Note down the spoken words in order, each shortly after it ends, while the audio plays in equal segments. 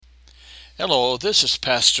Hello, this is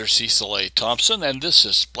Pastor Cecil A. Thompson, and this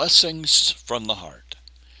is Blessings from the Heart.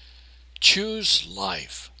 Choose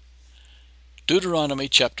life. Deuteronomy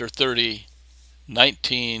chapter 30,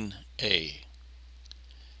 19a.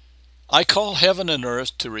 I call heaven and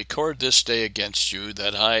earth to record this day against you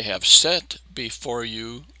that I have set before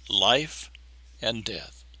you life and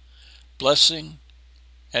death, blessing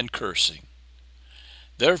and cursing.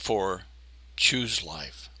 Therefore, choose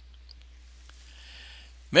life.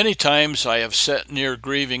 Many times I have sat near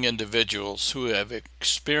grieving individuals who have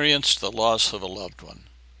experienced the loss of a loved one.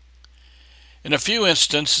 In a few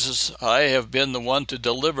instances, I have been the one to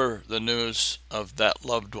deliver the news of that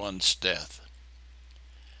loved one's death.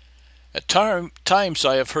 At times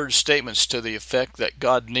I have heard statements to the effect that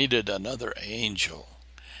God needed another angel,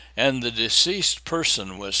 and the deceased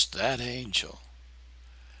person was that angel.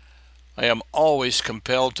 I am always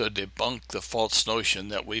compelled to debunk the false notion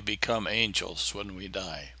that we become angels when we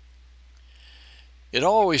die. It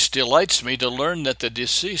always delights me to learn that the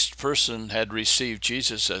deceased person had received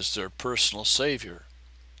Jesus as their personal Savior.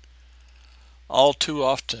 All too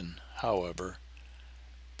often, however,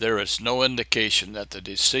 there is no indication that the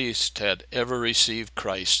deceased had ever received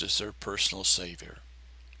Christ as their personal Savior.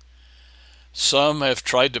 Some have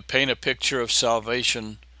tried to paint a picture of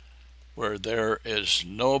salvation where there is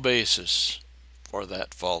no basis for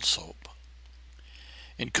that false hope.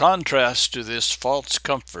 In contrast to this false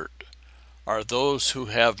comfort are those who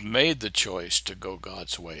have made the choice to go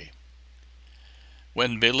God's way.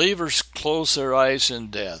 When believers close their eyes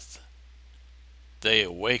in death, they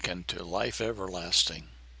awaken to life everlasting.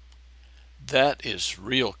 That is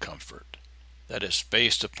real comfort that is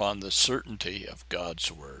based upon the certainty of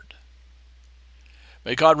God's Word.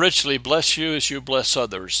 May God richly bless you as you bless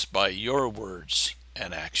others by your words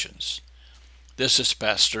and actions. This is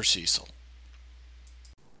Pastor Cecil.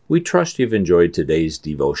 We trust you've enjoyed today's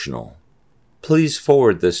devotional. Please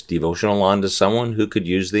forward this devotional on to someone who could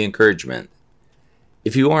use the encouragement.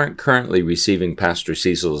 If you aren't currently receiving Pastor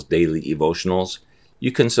Cecil's daily devotionals,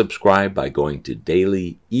 you can subscribe by going to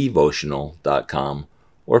dailydevotional.com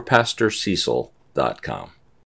or pastorcecil.com.